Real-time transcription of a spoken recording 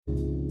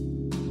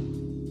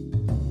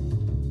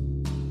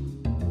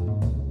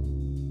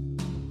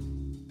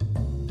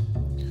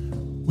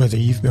Whether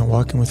you've been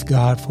walking with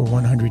God for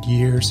 100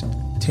 years,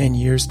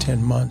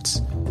 10 months,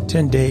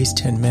 10 days,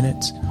 10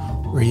 minutes,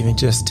 or even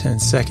just 10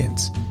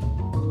 seconds,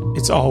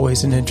 it's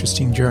always an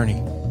interesting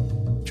journey.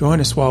 Join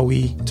us while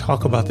we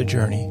talk about the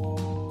journey.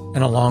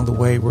 And along the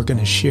way, we're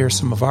going to share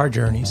some of our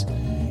journeys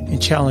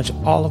and challenge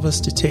all of us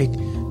to take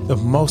the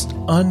most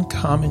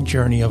uncommon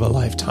journey of a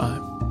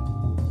lifetime,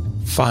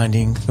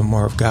 finding the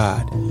more of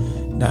God.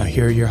 Now,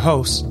 here are your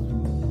hosts,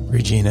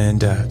 Regina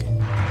and Doug.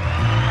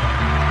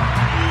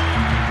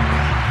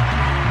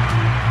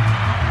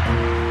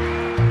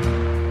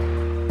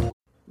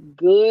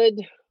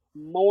 Good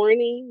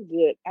morning,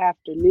 good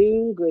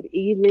afternoon, good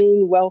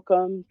evening.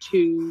 Welcome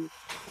to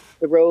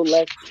The Road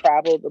Less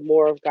Traveled, The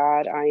More of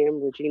God. I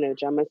am Regina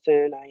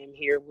Jemison. I am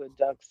here with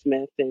Doug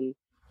Smith, and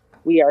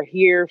we are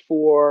here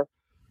for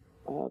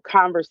a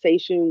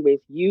conversation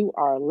with you,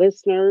 our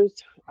listeners.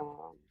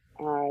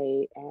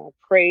 I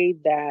pray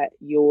that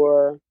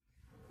your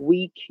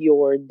week,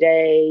 your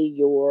day,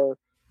 your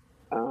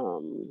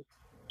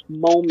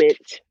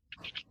moment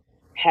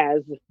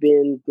has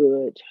been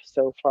good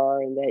so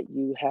far and that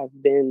you have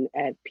been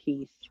at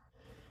peace.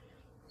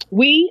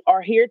 We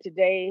are here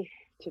today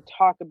to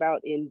talk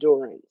about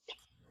endurance.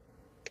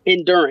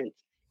 Endurance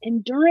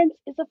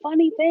is a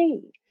funny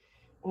thing.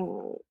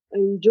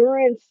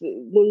 Endurance,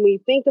 when we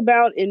think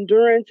about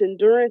endurance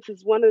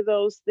is one of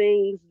those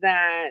things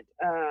that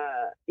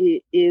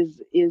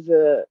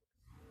that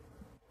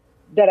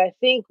I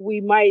think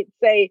we might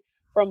say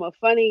from a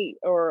funny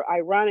or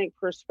ironic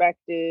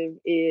perspective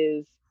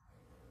is,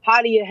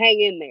 how do you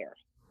hang in there?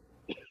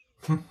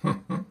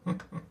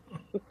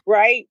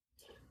 Right?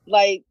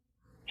 Like,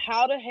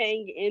 how to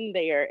hang in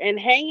there. And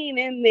hanging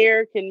in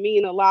there can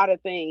mean a lot of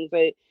things.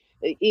 The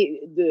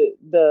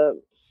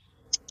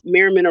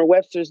Merriam or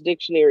Webster's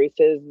dictionary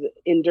says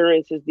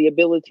endurance is the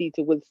ability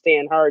to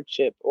withstand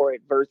hardship or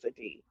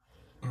adversity.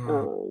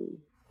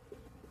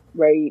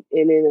 Right?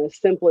 And in the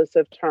simplest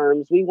of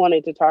terms, we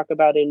wanted to talk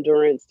about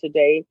endurance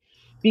today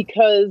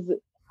because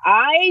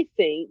I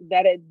think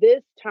that at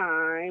this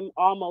time,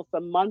 almost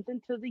a month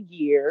into the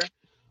year,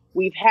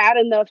 we've had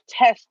enough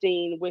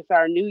testing with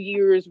our New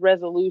Year's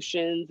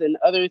resolutions and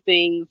other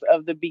things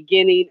of the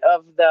beginning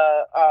of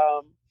the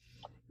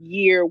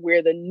year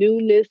where the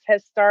newness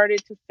has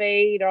started to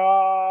fade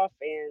off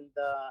and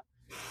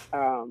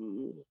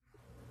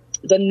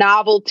the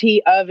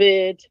novelty of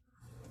it.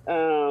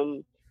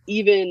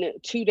 Even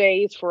 2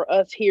 days for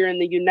us here in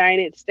the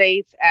United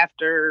States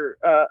after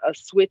a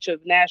switch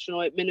of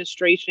national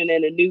administration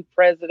and a new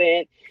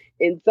president.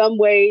 In some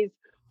ways,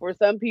 for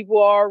some people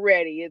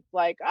already, it's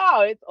like,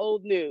 oh, it's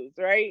old news,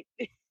 right?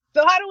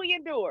 So how do we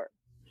endure?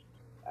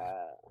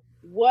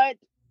 What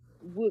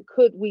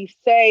could we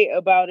say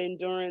about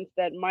endurance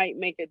that might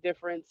make a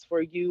difference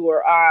for you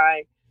or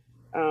I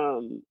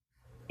in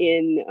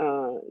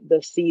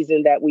the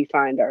season that we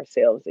find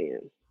ourselves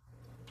in?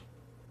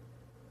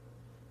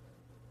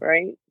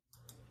 Right?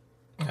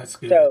 That's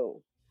good.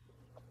 So,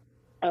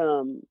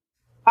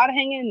 how to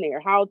hang in there,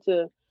 how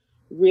to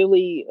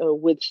really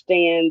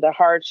withstand the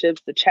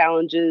hardships, the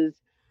challenges,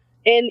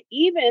 and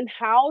even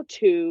how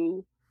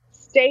to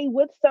stay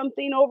with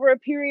something over a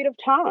period of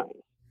time.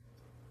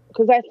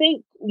 Because I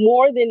think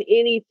more than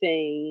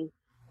anything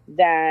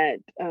that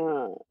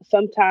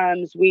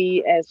sometimes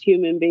we as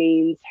human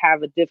beings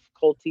have a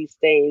difficulty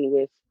staying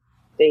with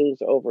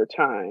things over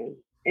time.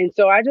 And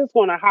so I just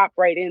want to hop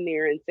right in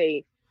there and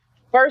say,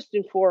 first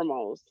and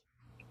foremost,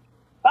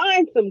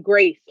 find some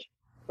grace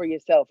for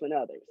yourself and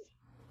others.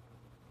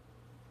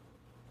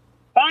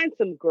 Find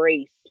some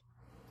grace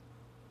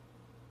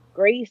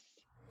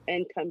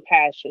and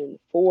compassion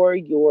for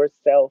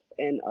yourself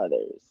and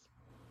others.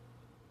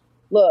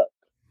 Look,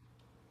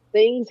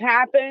 things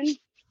happen.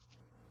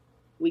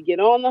 We get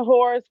on the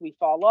horse, we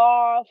fall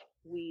off,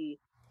 we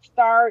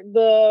start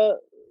the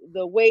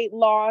weight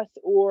loss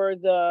or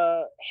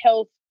the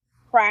health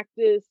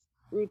practice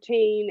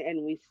routine,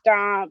 and we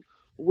stop.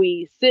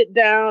 We sit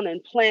down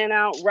and plan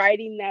out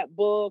writing that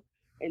book,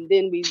 and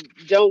then we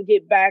don't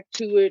get back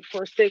to it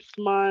for 6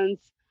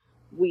 months.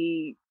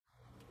 We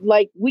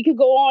could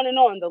go on and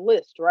on the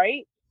list,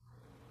 right?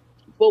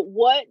 But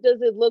what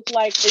does it look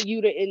like for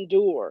you to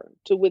endure,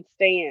 to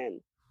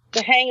withstand,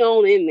 to hang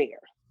on in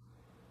there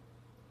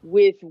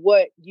with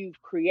what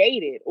you've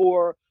created?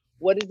 Or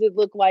what does it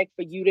look like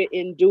for you to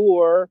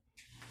endure,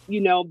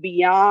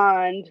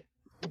 beyond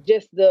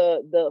just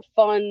the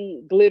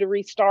fun,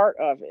 glittery start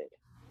of it?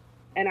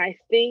 And I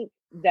think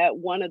that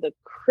one of the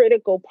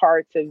critical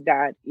parts of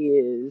that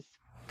is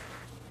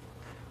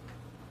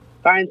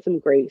find some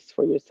grace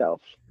for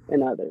yourself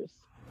and others.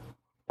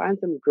 Find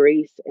some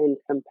grace and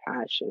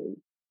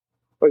compassion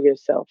for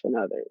yourself and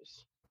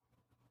others.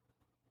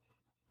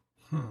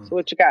 So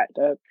what you got,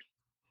 Doug?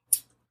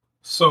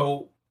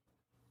 So,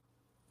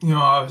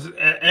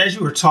 as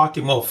you were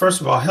talking, well,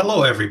 first of all,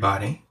 hello,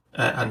 everybody.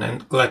 I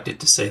neglected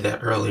to say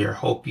that earlier.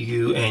 Hope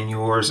you and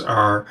yours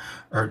are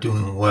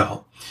doing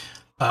well.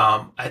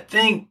 I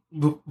think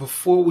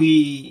before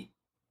we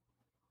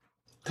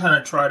kind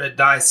of try to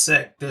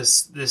dissect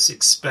this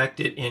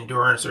expected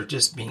endurance, or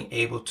just being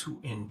able to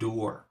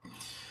endure.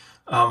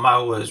 I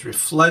was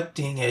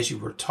reflecting as you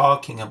were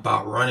talking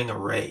about running a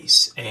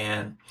race,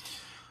 and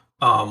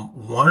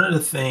one of the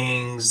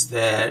things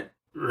that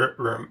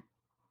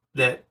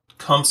that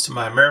comes to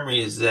my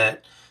memory is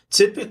that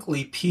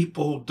typically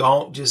people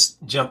don't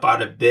just jump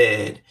out of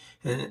bed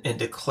and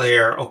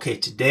declare, okay,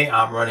 today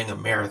I'm running a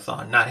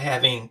marathon, not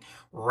having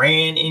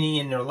ran any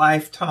in their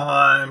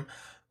lifetime,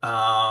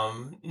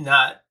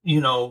 not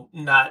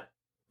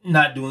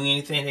doing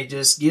anything. They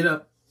just get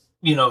up,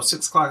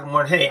 6 o'clock in the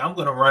morning. Hey, I'm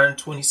going to run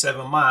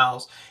 27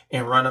 miles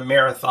and run a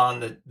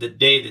marathon the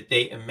day that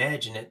they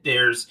imagine it.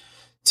 There's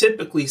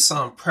typically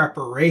some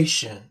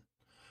preparation,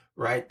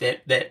 right?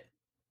 That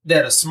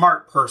a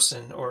smart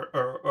person or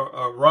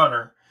a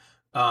runner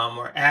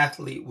or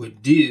athlete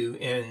would do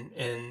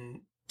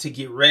and to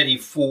get ready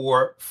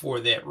for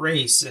that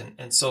race.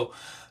 And so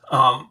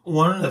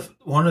one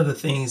of the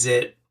things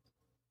that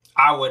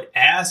I would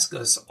ask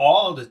us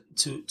all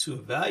to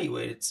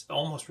evaluate, it's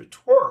almost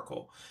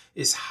rhetorical,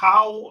 is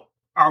how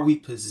are we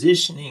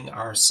positioning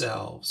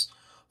ourselves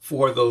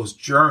for those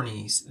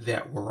journeys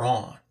that we're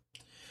on?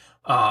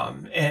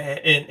 And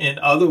in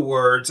other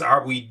words,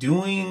 are we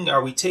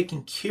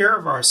taking care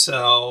of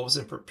ourselves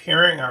and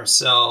preparing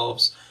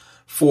ourselves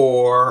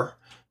for,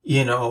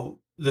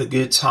 the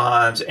good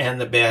times and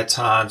the bad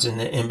times and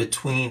the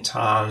in-between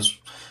times?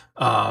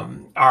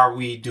 Are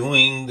we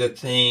doing the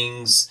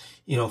things,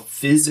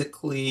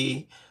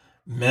 physically,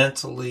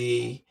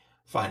 mentally,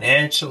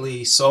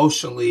 financially,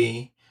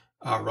 socially,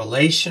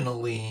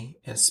 relationally,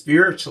 and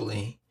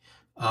spiritually,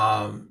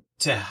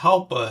 to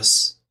help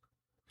us,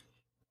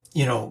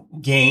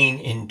 gain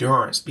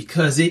endurance?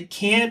 Because it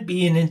can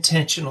be an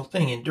intentional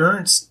thing.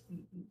 Endurance,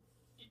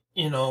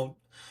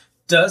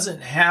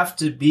 doesn't have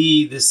to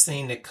be this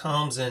thing that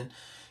comes and,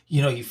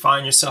 you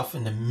find yourself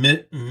in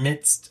the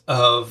midst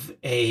of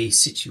a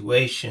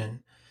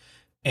situation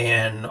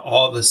and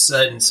all of a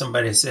sudden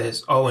somebody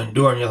says, oh,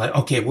 endure. And you're like,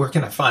 okay, where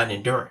can I find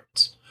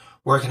endurance?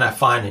 Where can I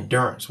find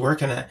endurance? Where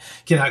can I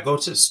go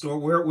to the store?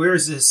 Where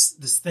is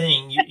this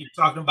thing you're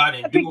talking about?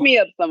 Endurance? Pick me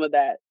up some of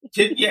that.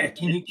 Can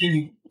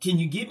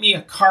you get me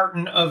a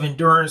carton of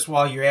endurance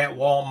while you're at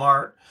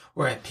Walmart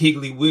or at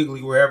Piggly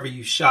Wiggly, wherever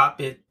you shop?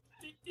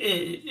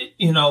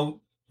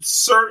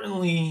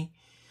 Certainly,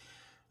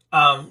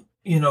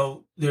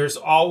 there's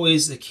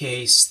always the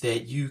case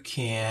that you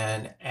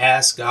can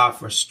ask God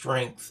for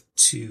strength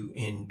to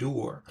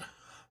endure.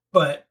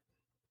 But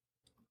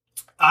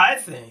I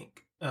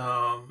think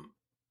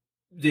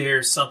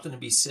there's something to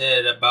be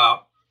said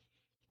about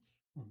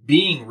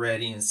being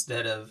ready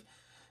instead of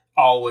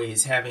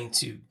always having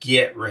to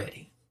get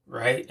ready,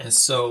 right? And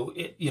so,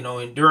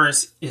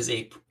 endurance is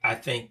I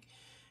think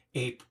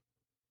a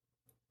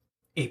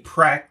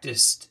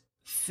practiced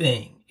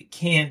thing. It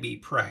can be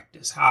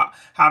practiced. How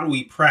do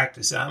we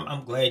practice?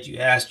 I'm glad you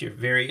asked. You're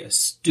very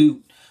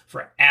astute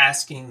for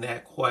asking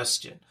that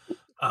question.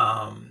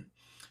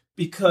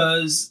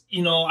 Because,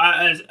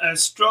 I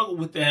struggle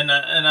with that,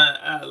 and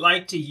I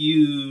like to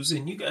use,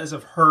 and you guys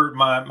have heard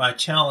my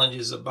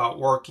challenges about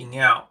working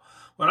out.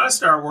 When I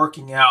started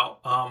working out,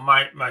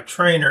 my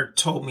trainer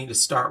told me to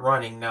start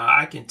running. Now,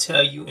 I can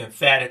tell you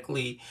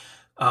emphatically,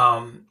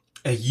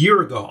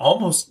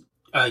 almost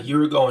a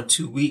year ago in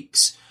 2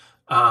 weeks,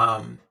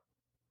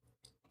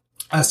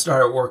 I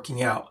started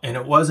working out, and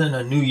it wasn't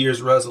a New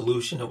Year's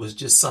resolution. It was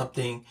just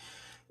something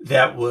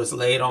that was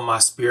laid on my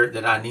spirit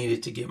that I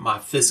needed to get my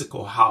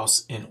physical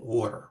house in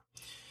order.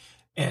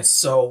 And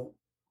so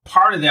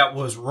part of that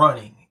was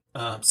running,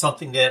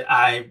 something that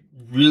I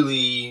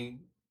really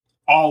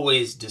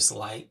always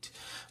disliked.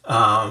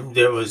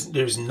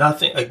 There's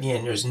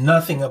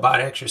nothing about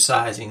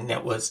exercising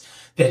that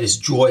is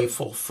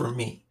joyful for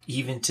me,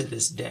 even to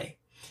this day.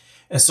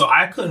 And so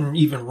I couldn't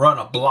even run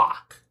a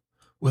block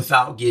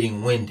without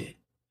getting winded.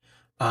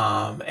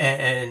 And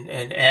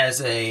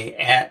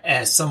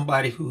as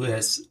somebody who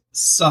has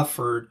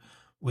suffered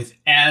with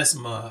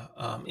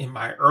asthma in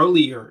my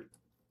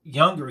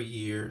younger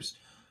years,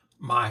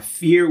 my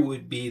fear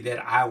would be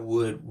that I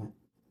would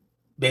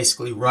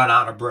basically run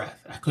out of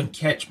breath. I couldn't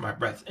catch my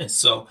breath. And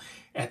so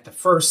at the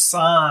first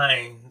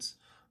signs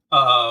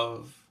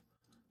of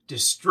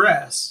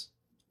distress,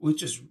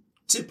 which is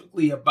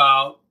typically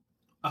about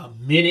a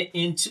minute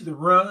into the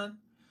run,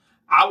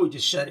 I would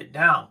just shut it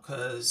down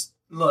because,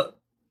 look,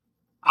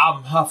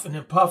 I'm huffing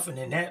and puffing,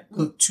 and that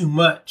looked too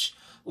much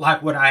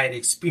like what I had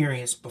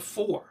experienced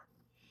before.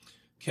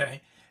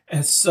 Okay.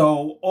 And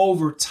so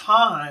over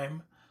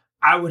time,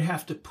 I would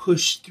have to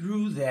push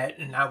through that,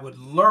 and I would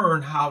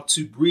learn how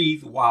to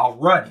breathe while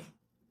running.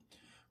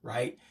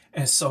 Right.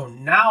 And so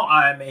now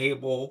I'm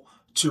able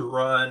to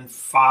run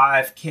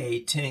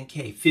 5K,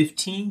 10K,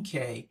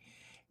 15K,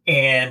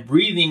 and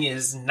breathing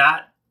is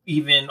not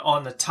even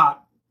on the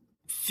top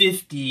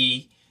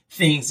 50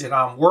 things that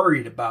I'm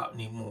worried about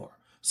anymore.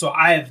 So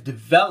I have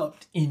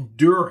developed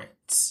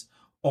endurance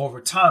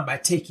over time by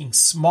taking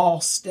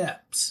small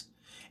steps.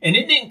 And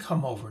it didn't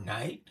come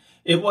overnight.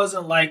 It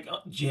wasn't like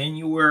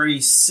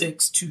January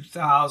 6,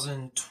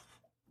 2020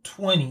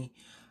 20,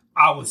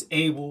 I was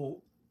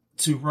able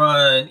to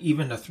run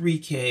even a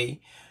 3K,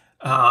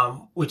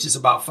 which is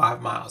about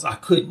 5 miles. I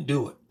couldn't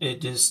do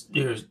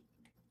it.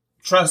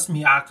 Trust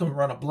me, I couldn't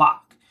run a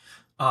block.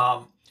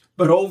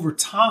 But over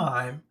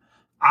time,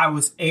 I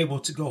was able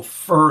to go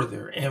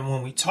further. And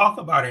when we talk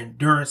about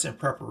endurance and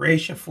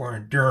preparation for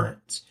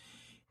endurance,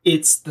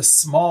 it's the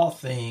small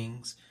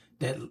things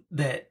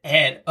that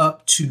add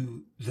up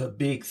to the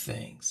big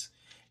things.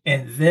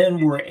 And then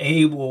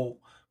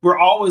we're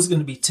always going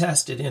to be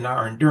tested in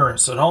our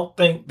endurance. So don't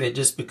think that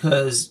just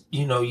because,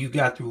 you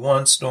got through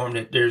one storm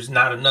that there's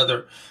not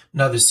another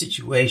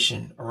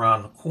situation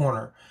around the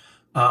corner.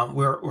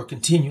 We're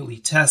continually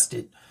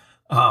tested.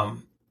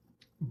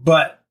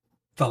 But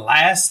the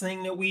last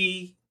thing that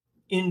we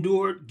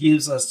endured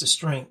gives us the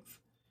strength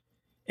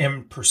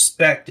and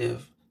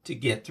perspective to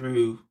get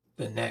through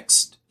the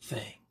next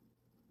thing.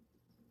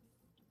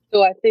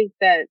 So I think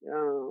that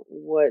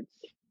what's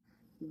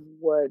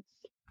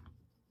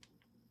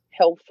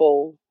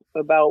helpful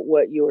about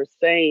what you're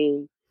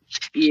saying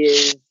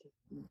is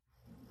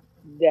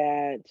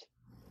that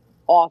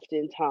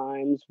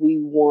oftentimes we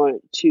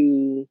want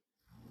to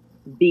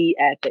be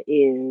at the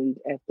end,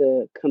 at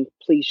the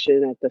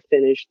completion, at the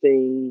finished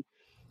thing,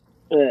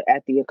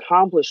 at the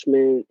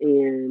accomplishment.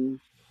 And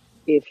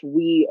if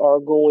we are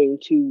going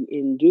to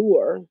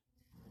endure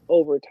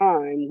over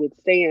time,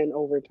 withstand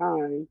over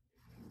time,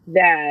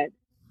 that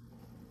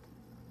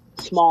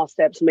small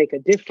steps make a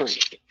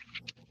difference.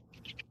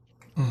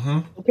 Mm-hmm.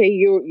 Okay,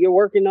 you're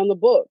working on the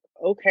book.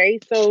 Okay,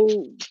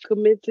 so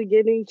commit to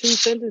getting 2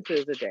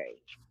 sentences a day.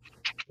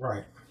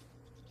 Right.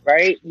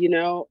 Right?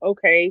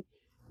 Okay,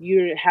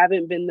 you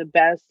haven't been the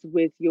best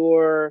with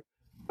your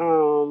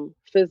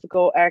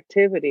physical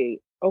activity.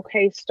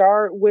 Okay,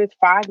 start with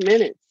 5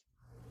 minutes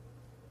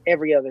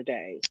every other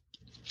day.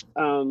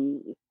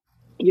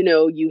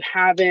 You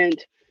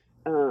haven't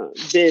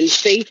been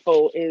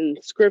faithful in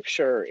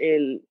scripture,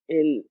 in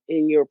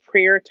your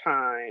prayer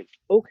time.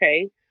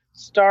 Okay,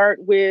 start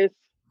with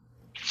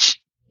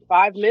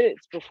 5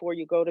 minutes before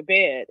you go to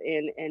bed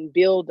and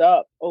build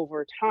up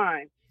over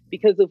time.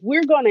 Because if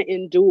we're going to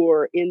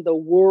endure in the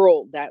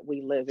world that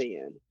we live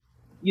in,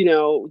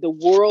 the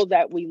world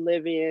that we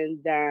live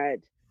in, that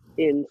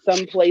in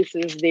some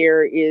places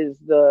there is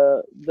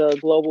the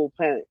global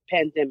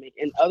pandemic,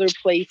 in other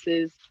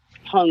places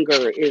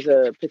hunger is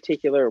a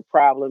particular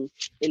problem,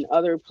 in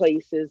other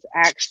places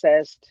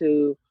access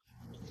to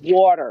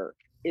water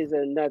is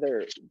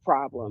another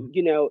problem.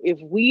 If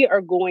we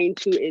are going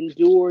to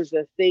endure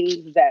the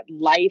things that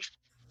life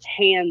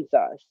hands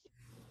us,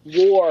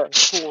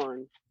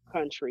 war-torn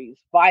countries,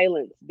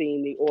 violence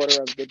being the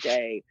order of the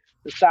day,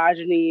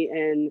 misogyny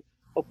and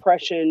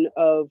oppression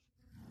of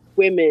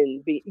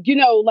women,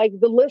 like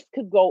the list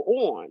could go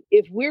on.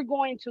 If we're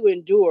going to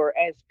endure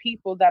as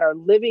people that are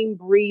living,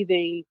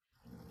 breathing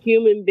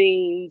human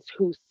beings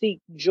who seek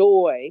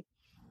joy,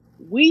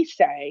 we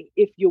say,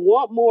 if you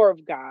want more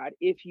of God,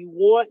 if you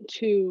want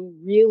to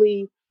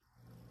really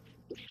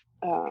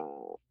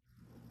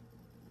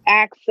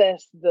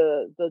access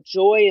the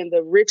joy and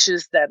the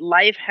riches that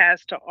life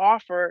has to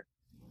offer,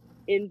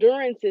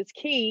 endurance is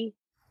key,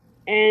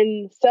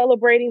 and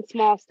celebrating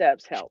small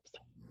steps helps.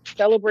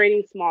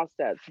 Celebrating small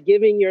steps,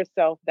 giving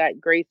yourself that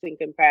grace and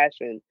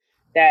compassion,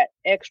 that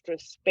extra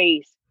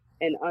space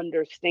and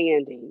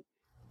understanding,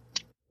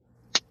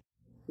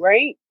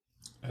 right?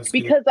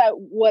 Because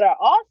what I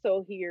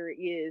also hear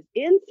is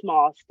in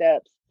small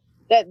steps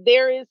that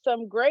there is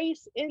some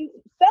grace in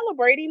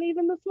celebrating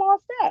even the small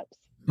steps.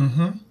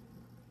 Mm-hmm.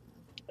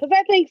 Because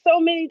I think so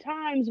many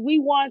times we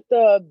want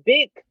the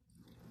big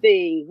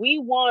thing, we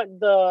want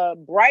the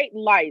bright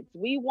lights,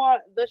 we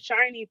want the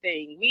shiny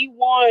thing, we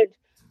want,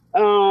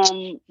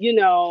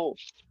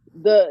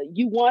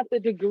 you want the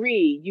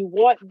degree, you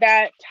want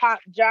that top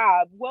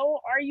job.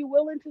 Well, are you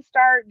willing to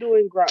start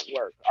doing grunt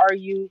work? Are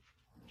you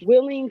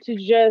willing to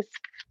just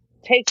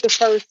take the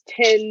first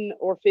 10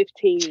 or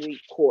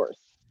 15-week course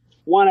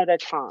one at a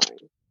time?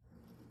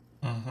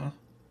 Mm-hmm.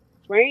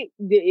 Right?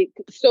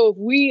 So if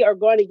we are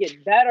going to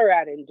get better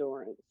at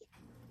endurance,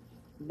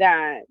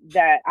 that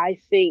I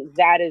think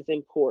that is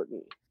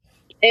important.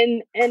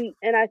 And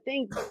I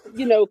think,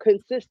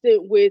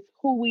 consistent with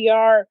who we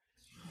are,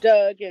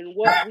 Doug, and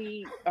what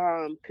we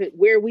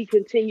where we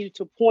continue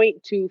to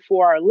point to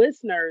for our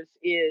listeners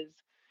is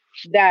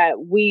that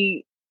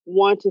we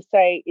want to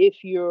say,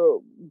 if you're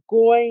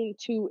going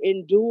to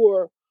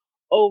endure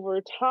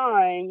over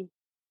time,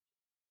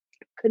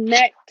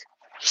 connect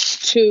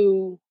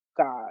to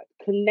God,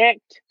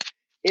 connect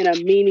in a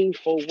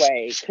meaningful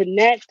way,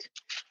 connect.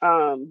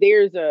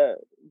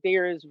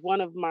 There is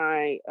one of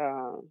my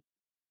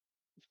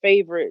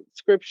favorite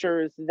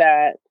scriptures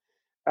that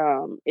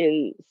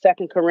in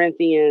 2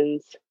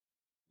 Corinthians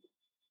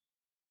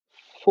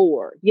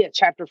 4,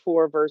 chapter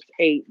 4, verse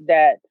 8,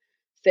 that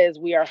says,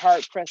 we are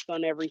hard pressed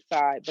on every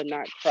side, but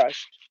not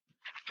crushed,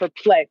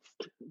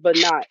 perplexed, but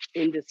not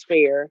in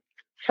despair,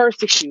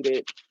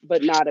 persecuted,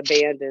 but not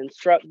abandoned,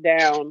 struck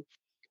down,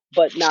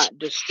 but not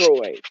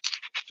destroyed.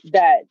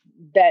 that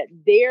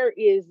there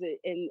is,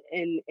 and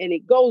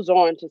it goes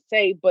on to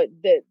say, but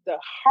the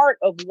heart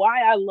of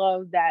why I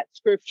love that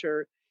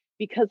scripture,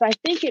 because I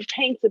think it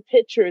paints a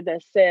picture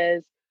that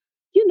says,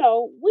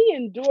 we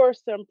endure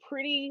some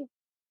pretty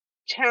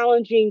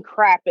challenging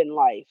crap in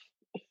life,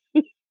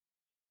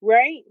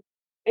 right?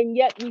 And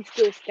yet we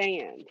still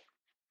stand.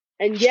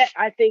 And yet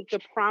I think the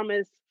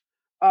promise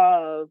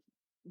of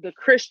the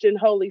Christian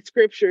Holy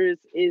Scriptures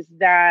is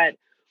that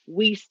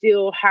we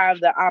still have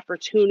the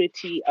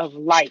opportunity of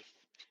life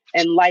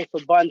and life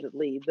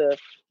abundantly.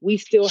 We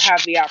still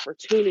have the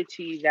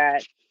opportunity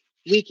that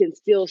we can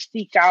still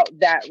seek out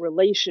that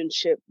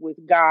relationship with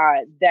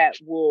God that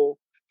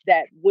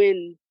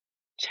when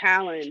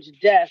challenge,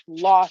 death,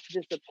 loss,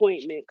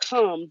 disappointment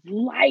comes,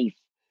 life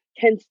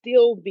can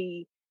still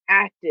be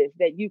active,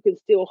 that you can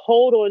still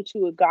hold on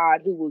to a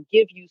God who will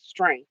give you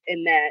strength,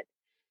 and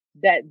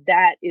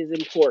that is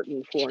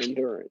important for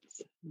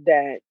endurance,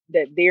 that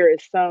there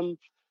is some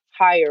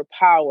higher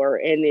power.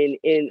 And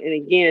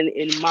and again,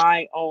 in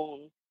my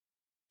own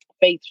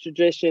faith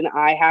tradition,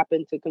 I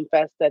happen to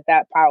confess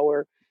that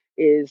power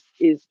is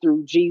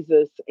through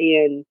Jesus.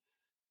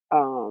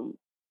 Um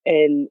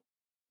and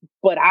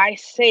but I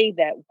say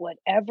that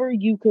whatever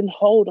you can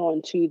hold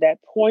on to that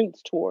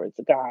points towards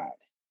God,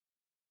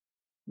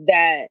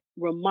 that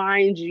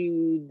reminds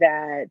you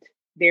that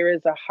there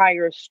is a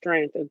higher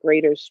strength, a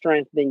greater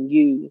strength than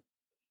you,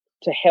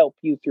 to help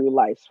you through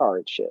life's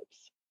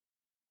hardships.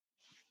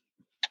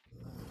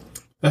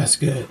 That's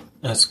good.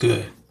 That's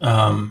good.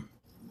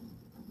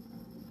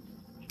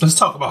 Let's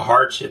talk about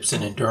hardships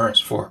and endurance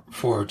for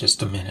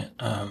just a minute.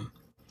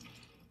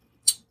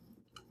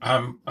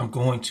 I'm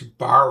going to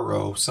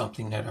borrow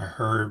something that I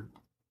heard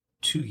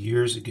 2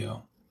 years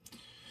ago.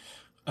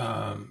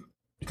 And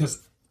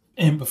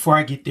before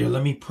I get there,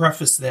 let me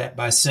preface that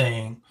by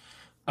saying,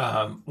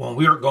 when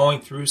we are going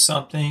through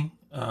something,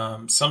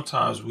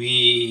 sometimes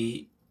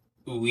we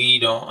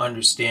don't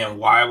understand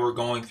why we're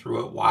going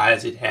through it. Why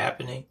is it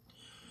happening?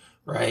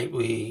 Right?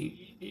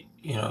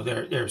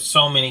 There's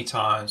so many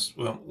times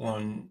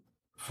when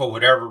for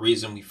whatever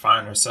reason we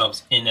find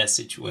ourselves in that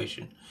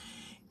situation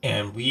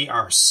and we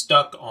are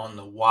stuck on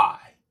the why.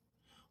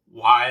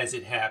 Why is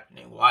it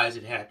happening? Why is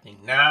it happening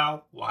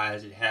now? Why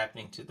is it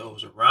happening to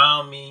those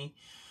around me?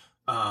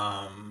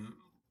 What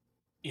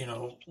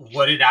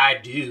did I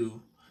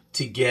do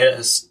to get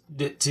us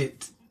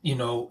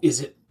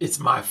it's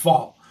my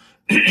fault?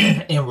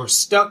 And we're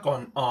stuck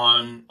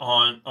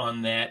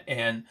on that.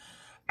 And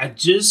I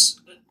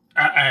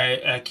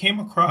came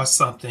across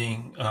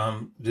something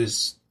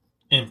this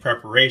in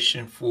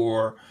preparation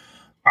for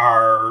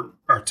our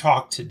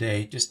talk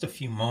today, just a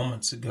few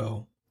moments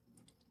ago.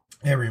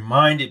 It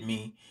reminded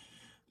me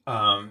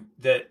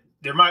that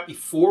there might be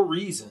 4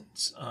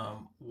 reasons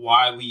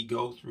why we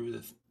go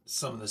through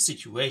some of the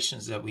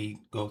situations that we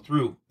go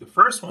through. The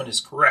first one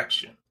is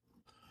correction,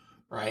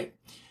 right?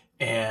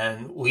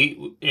 And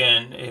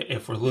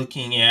if we're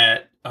looking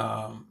at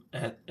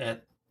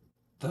the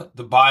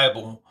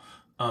Bible,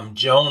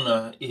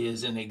 Jonah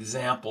is an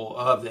example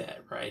of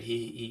that, right?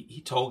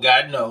 He told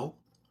God no.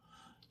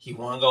 He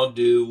wasn't going to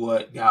do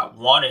what God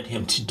wanted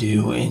him to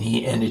do, and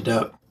he ended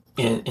up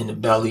in the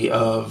belly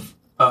of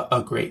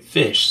a great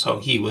fish. So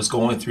he was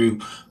going through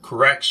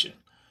correction,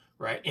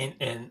 right?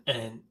 And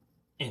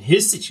in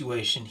his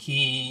situation,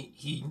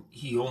 he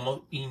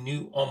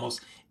knew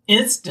almost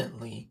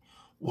instantly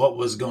what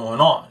was going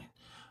on.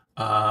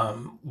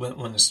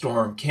 When the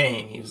storm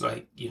came, he was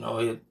like,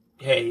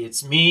 hey,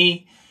 it's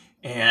me,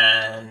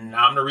 and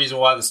I'm the reason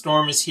why the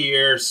storm is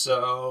here.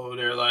 So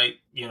they're like,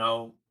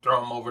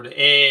 throw him over the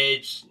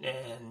edge,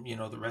 and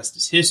the rest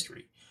is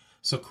history.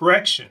 So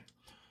correction.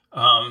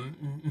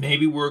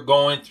 Maybe we're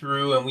going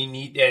through and we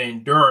need that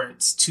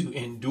endurance to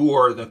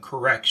endure the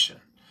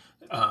correction.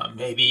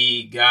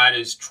 Maybe God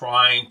is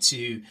trying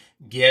to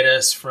get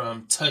us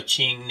from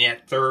touching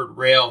that third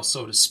rail,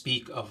 so to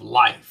speak, of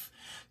life,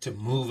 to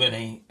move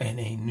in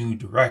a new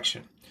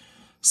direction.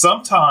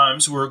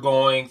 Sometimes we're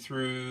going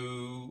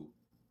through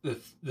the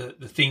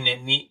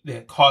thing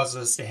that causes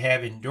us to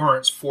have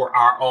endurance for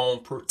our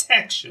own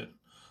protection.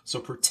 So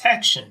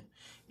protection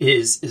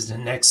is the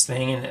next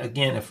thing. And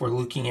again, if we're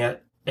looking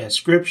at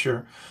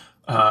scripture,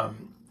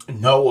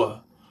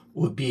 Noah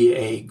would be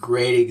a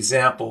great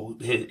example.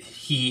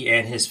 He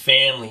and his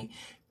family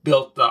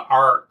built the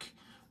ark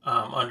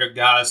under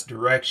God's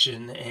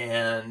direction,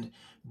 and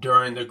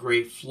during the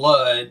great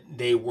flood,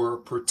 they were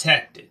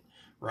protected,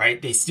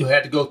 right? They still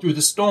had to go through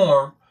the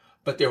storm,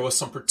 but there was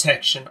some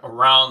protection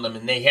around them,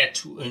 and they had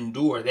to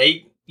endure.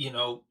 They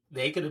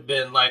could have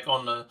been like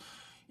on the,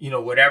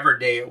 whatever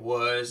day it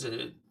was,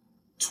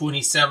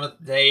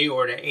 27th day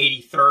or the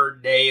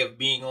 83rd day of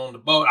being on the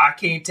boat. I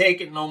can't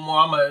take it no more.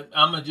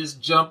 I'm gonna just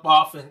jump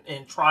off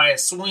and try and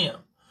swim,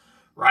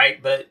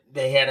 right? But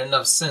they had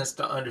enough sense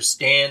to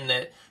understand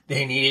that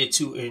they needed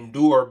to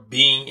endure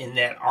being in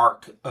that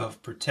ark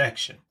of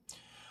protection.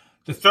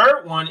 The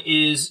third one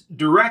is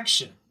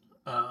direction.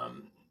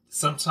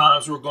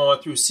 sometimes we're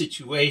going through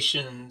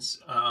situations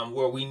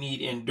where we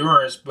need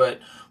endurance, but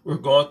we're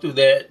going through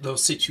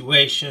those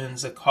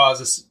situations that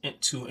cause us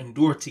to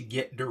endure to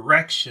get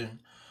direction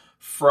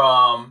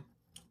from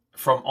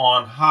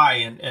on high.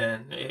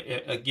 And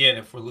again,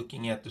 if we're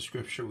looking at the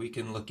scripture, we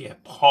can look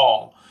at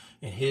Paul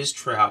and his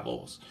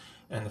travels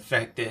and the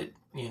fact that,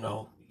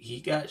 he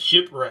got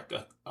shipwrecked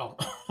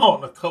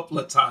on a couple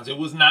of times. It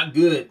was not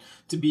good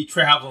to be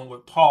traveling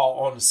with Paul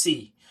on the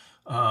sea.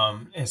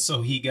 And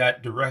so he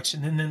got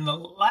direction. And then the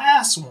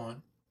last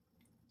one,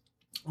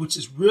 which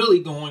is really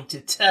going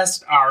to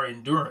test our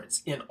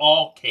endurance in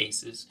all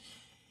cases,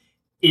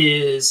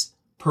 is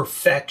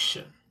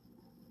perfection,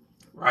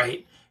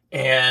 right?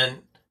 And,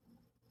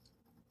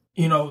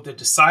 the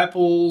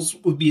disciples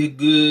would be a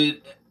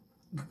good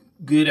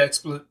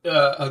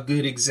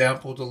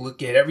example to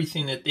look at.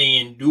 Everything that they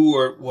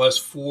endured was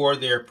for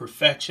their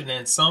perfection.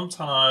 And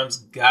sometimes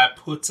God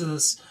puts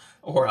us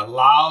or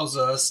allows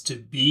us to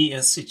be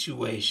in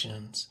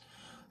situations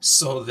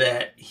so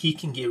that he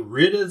can get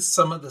rid of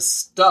some of the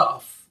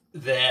stuff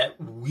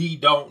that we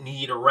don't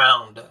need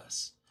around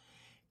us.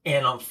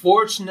 And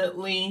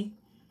unfortunately,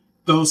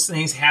 those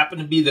things happen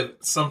to be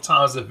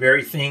sometimes the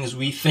very things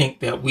we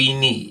think that we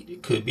need.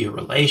 It could be a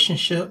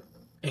relationship.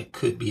 It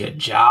could be a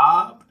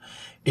job.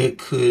 It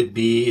could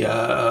be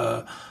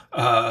a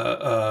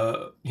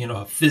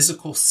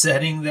physical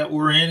setting that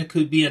we're in. It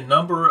could be a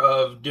number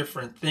of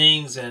different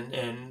things,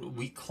 and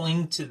we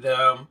cling to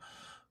them.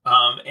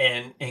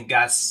 And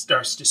God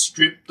starts to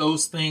strip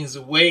those things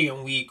away,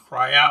 and we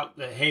cry out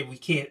that, hey,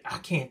 I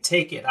can't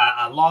take it.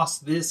 I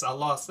lost this. I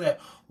lost that.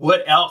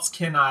 What else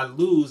can I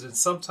lose? And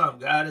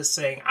sometimes God is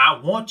saying, I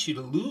want you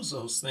to lose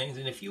those things.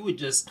 And if you would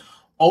just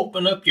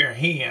open up your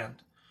hand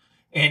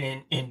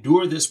and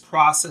endure this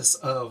process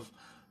of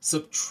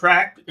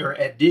subtract or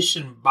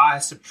addition by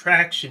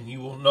subtraction, you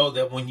will know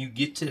that when you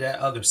get to that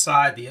other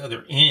side, the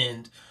other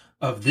end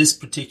of this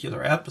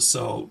particular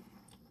episode,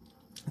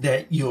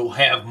 that you'll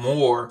have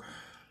more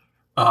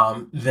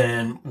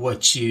than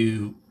what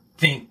you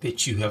think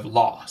that you have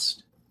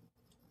lost.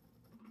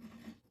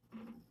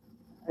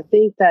 I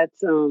think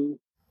that's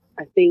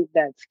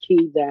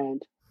key, that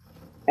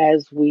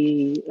as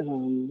we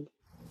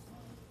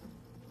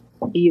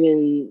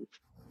even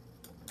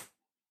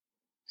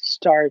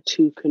start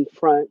to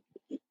confront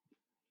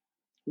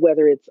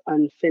whether it's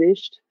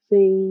unfinished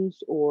things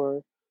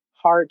or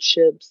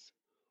hardships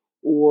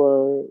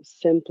or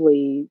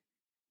simply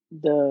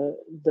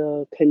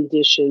the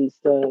conditions,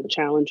 the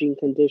challenging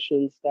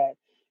conditions that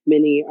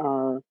many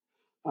are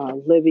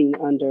living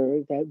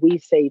under, that we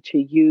say to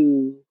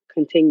you,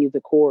 continue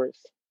the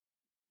course,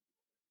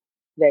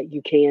 that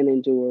you can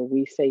endure.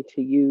 We say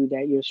to you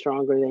that you're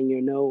stronger than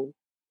you know.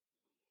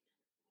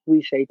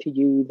 We say to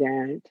you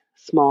that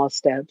small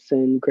steps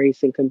and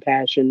grace and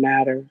compassion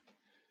matter,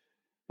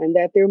 and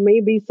that there may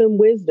be some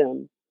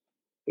wisdom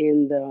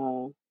in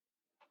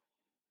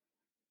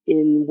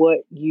what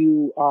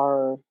you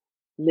are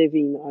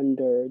living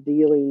under,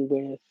 dealing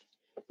with,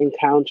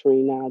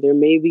 encountering now. There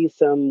may be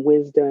some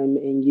wisdom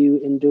in you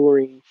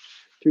enduring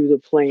through the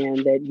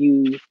plan that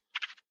you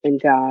and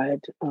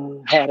God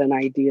had an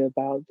idea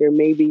about. There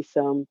may be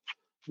some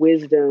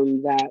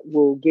wisdom that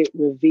will get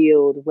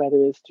revealed,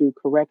 whether it's through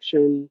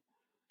correction,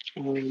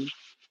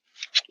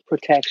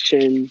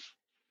 protection,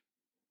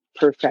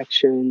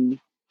 perfection,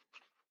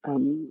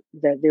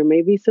 that there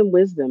may be some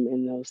wisdom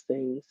in those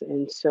things.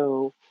 And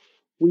so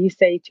we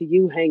say to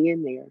you, hang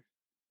in there,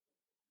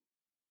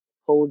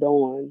 hold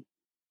on,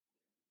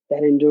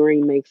 that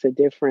enduring makes a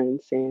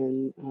difference,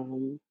 and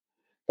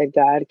that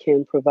God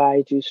can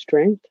provide you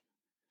strength.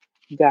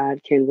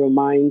 God can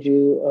remind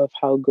you of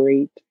how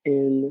great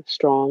and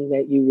strong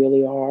that you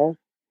really are,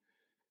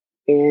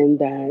 and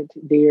that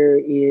there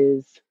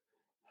is,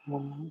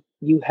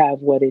 you have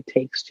what it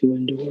takes to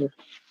endure.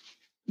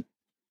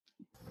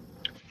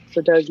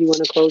 So, Doug, you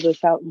want to close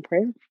us out in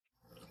prayer?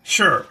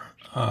 Sure.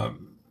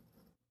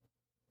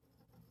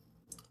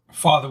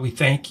 Father, we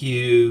thank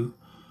you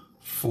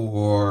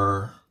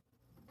for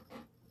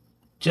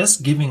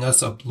just giving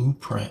us a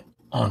blueprint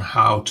on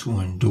how to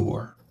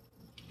endure.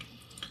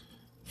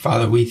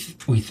 Father, we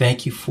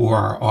thank you for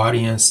our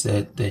audience,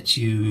 that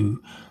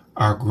you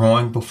are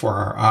growing before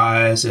our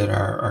eyes, that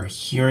are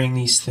hearing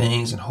these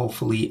things and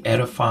hopefully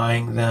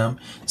edifying them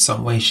in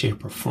some way,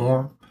 shape, or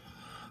form.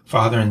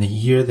 Father, in the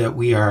year that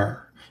we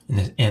are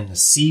in the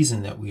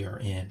season that we are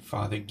in,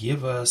 Father,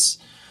 give us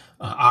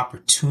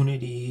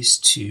opportunities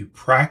to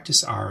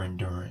practice our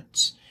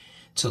endurance,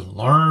 to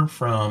learn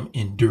from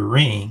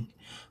enduring,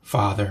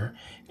 Father,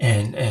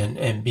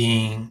 and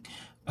being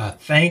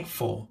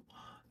thankful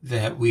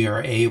that we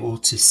are able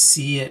to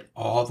see it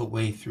all the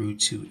way through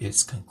to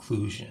its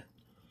conclusion.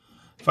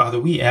 Father,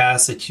 we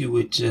ask that you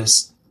would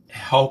just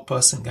help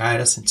us and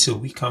guide us until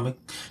we come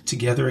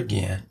together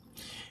again.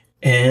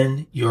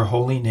 In your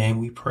holy name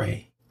we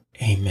pray.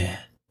 Amen.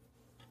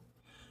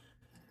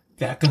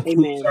 That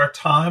concludes our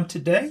time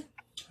today.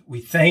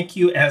 We thank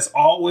you, as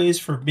always,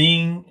 for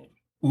being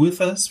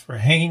with us, for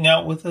hanging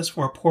out with us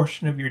for a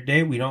portion of your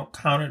day. We don't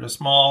count it a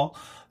small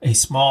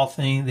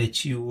thing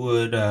that you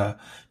would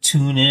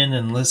tune in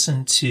and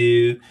listen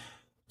to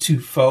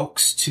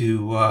folks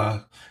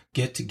to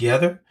get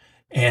together.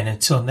 And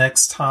until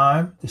next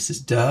time, this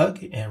is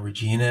Doug and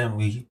Regina, and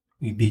we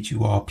bid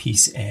you all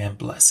peace and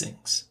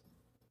blessings.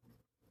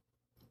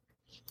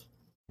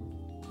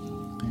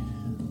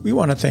 We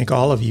want to thank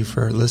all of you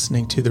for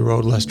listening to The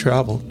Road Less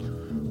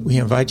Traveled. We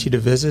invite you to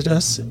visit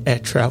us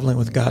at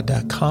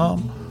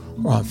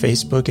travelingwithgod.com or on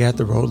Facebook at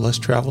The Road Less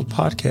Traveled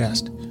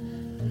Podcast.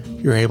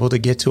 You're able to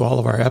get to all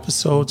of our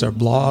episodes, our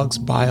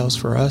blogs, bios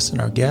for us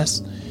and our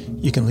guests.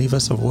 You can leave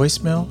us a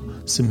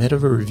voicemail, submit a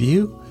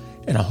review,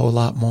 and a whole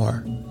lot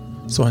more.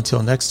 So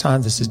until next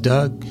time, this is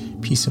Doug.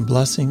 Peace and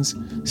blessings.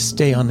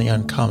 Stay on the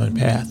uncommon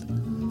path,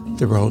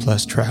 the road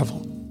less traveled.